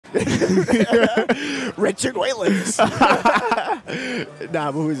Richard Waylons.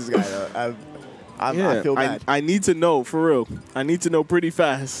 Nah, but who's this guy, though? I feel bad. I need to know, for real. I need to know pretty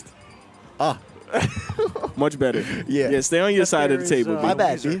fast. Much better. Yeah, stay on your side of the table. My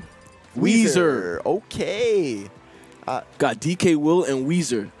bad, B. Wheezer. Okay. Got DKWill and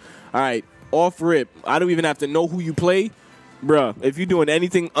Wheezer. All right, off rip. I don't even have to know who you play. Bruh, if you're doing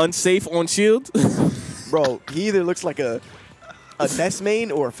anything unsafe on Shield. Bro, he either looks like a Ness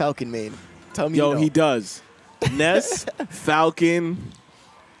main or a Falcon main. Tell me. Yo, he does. Ness, Falcon,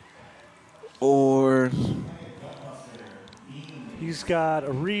 or... He's got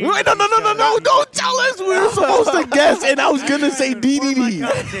a read. Wait, no, don't tell us we were supposed to guess, and I was going to say Dedede.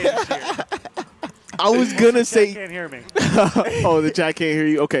 I was going to say... Can't hear me. Oh, the chat can't hear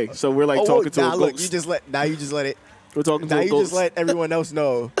you? Okay, so we're like talking to a look, ghost. now you just let it. We're talking to now a you ghost. just let everyone else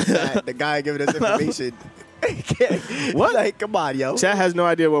know that the guy giving us information. What? Like, come on, yo. Chat has no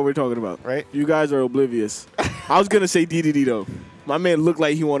idea what we're talking about. Right? You guys are oblivious. I was going to say Dedede, though. My man looked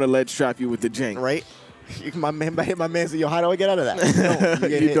like he want to ledge trap you with the jank. Right? My man said, yo, how do I get out of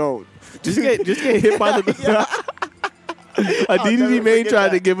that? You don't. Just get hit by the... A Dedede main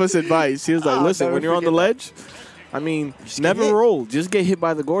tried to give us advice. He was like, listen, when you're on the ledge, I mean, never roll. Just get hit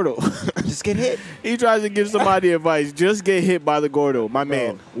by the Gordo. Just get hit. He tries to give somebody advice. Just get hit by the Gordo. My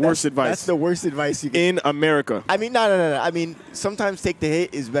man, worst advice. That's the worst advice you can. In America. I mean, no. I mean, sometimes take the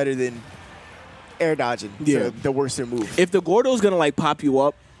hit is better than air dodging. Yeah. The worser move. If the Gordo's going to, like, pop you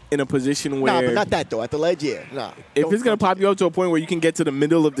up in a position where... Nah, but not that, though. At the ledge, yeah. Nah. If it's going to pop you up to a point where you can get to the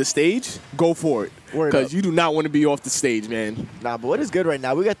middle of the stage, go for it. Because you do not want to be off the stage, man. Nah, but what is good right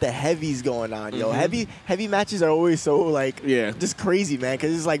now, we got the heavies going on, yo. Heavy matches are always so, like, just crazy, man.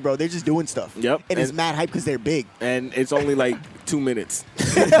 Because it's like, bro, they're just doing stuff. Yep. And it's mad hype because they're big. And it's only, like, 2 minutes.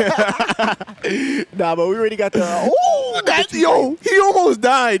 Nah, but we already got the... Yo, he almost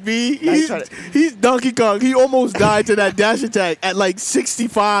died, B. He's Donkey Kong. He almost died to that dash attack at, like,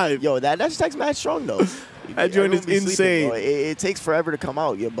 65. Yo, that dash attack's mad strong, though. That joint is insane. Sleeping, it takes forever to come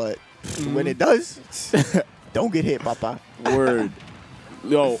out, yeah, but when it does, don't get hit, papa. Word.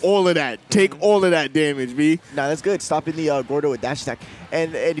 Yo, all of that. Take all of that damage, B. Nah, that's good. Stopping the Gordo with dash attack.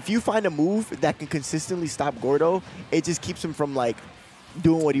 And if you find a move that can consistently stop Gordo, it just keeps him from, like,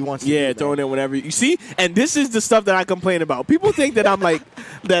 doing what he wants to do. Yeah, throwing it whenever you see. And this is the stuff that I complain about. People think that I'm like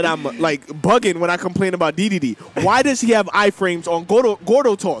bugging when I complain about Dedede. Why does he have iframes on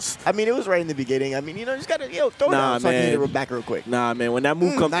Gordo toss? I mean, it was right in the beginning. I mean, you just gotta throw it out so I can hit it back real quick. Nah, man, when that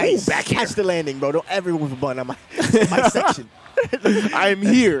move comes, nice. Back catch the landing, bro. Don't ever move a button on my section. I'm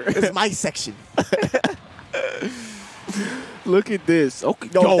here. It's my section. Look at this. Okay,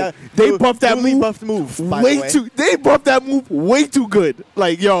 they buffed that move. Buffed move. They buffed that move way too good.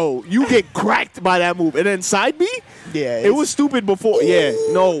 Like, yo, you get cracked by that move. And then side B? Yeah. It was stupid before. Yeah,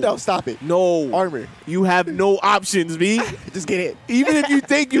 no. No, stop it. No. Armor. You have no options, B. Just get hit. Even if you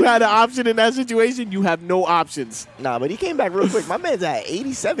think you had an option in that situation, you have no options. Nah, but he came back real quick. My man's at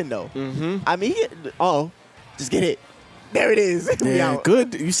 87, though. I mean, just get hit. There it is. Yeah,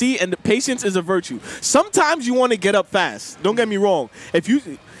 good. You see, and the patience is a virtue. Sometimes you want to get up fast. Don't get me wrong. If you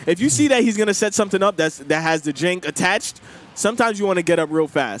see that he's gonna set something up that has the jank attached, sometimes you want to get up real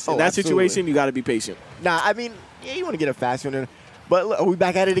fast. In that situation, you got to be patient. Nah, I mean, yeah, you want to get up fast, but look, are we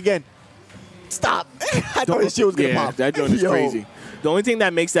back at it again? Stop! I thought this shit was gonna pop. That joint is crazy. The only thing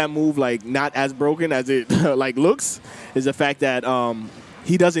that makes that move like not as broken as it like looks is the fact that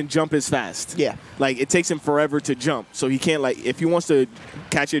he doesn't jump as fast. Yeah. Like, it takes him forever to jump. So he can't, like, if he wants to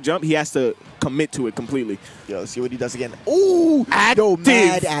catch a jump, he has to commit to it completely. Yo, see what he does again. Ooh, active. Yo,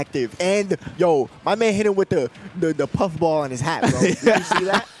 mad active. And, yo, my man hit him with the puff ball on his hat, bro. Did you see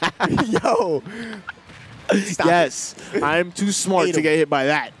that? Yo. Yes. I'm too smart to get hit by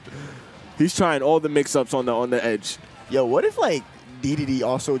that. He's trying all the mix-ups on the edge. Yo, what if, like, Dedede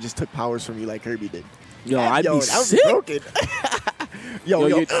also just took powers from you like Kirby did? Yo, I'd be sick. Broken. Yo.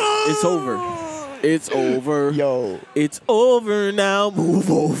 It's over. It's over. Yo. It's over now. Move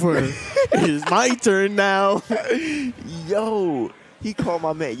over. It's my turn now. Yo. He called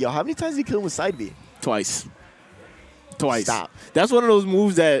my man. Yo, how many times did he kill him with side B? Twice. Stop. That's one of those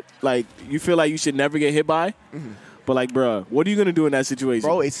moves that, like, you feel like you should never get hit by. But, like, bruh, what are you going to do in that situation?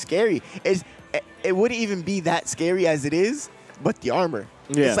 Bro, it's scary. It wouldn't even be that scary as it is, but the armor.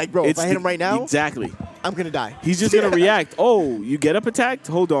 Yeah. It's like, bro, if I hit him right now, exactly, I'm going to die. He's just going to react. Oh, you get up attacked?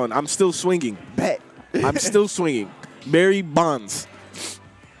 Hold on. I'm still swinging. Bet. I'm still swinging. Barry Bonds.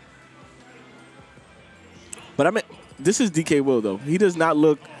 But, I mean, this is DKWill, though. He does not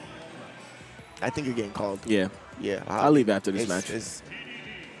look... I think you're getting called. Yeah. Yeah. I'll leave after this match.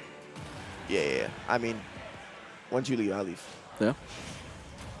 Yeah. I mean, once you leave, I'll leave. Yeah.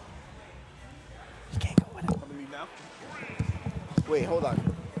 now. Wait, hold on.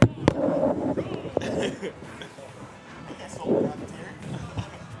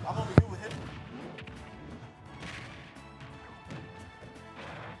 I'm over here with him.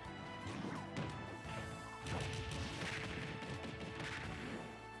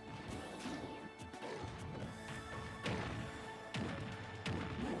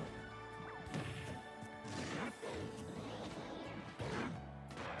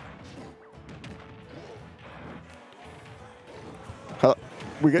 Hello?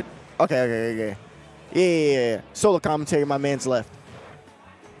 We good? Okay. Yeah. Solo commentary, my man's left.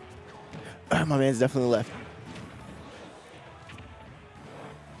 My man's definitely left.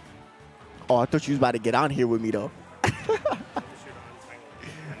 Oh, I thought you was about to get on here with me, though.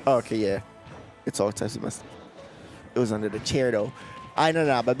 Okay, yeah. It's all types of mess. It was under the chair, though.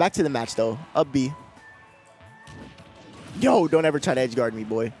 No. But back to the match, though. Up B. Yo, don't ever try to edge guard me,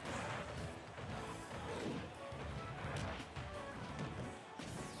 boy.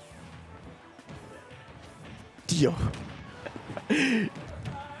 Yo.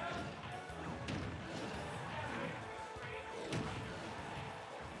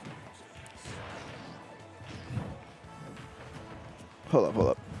 Hold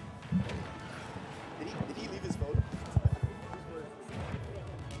up. Did he leave his phone?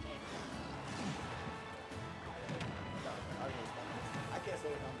 I can't slow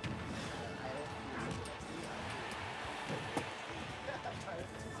it down.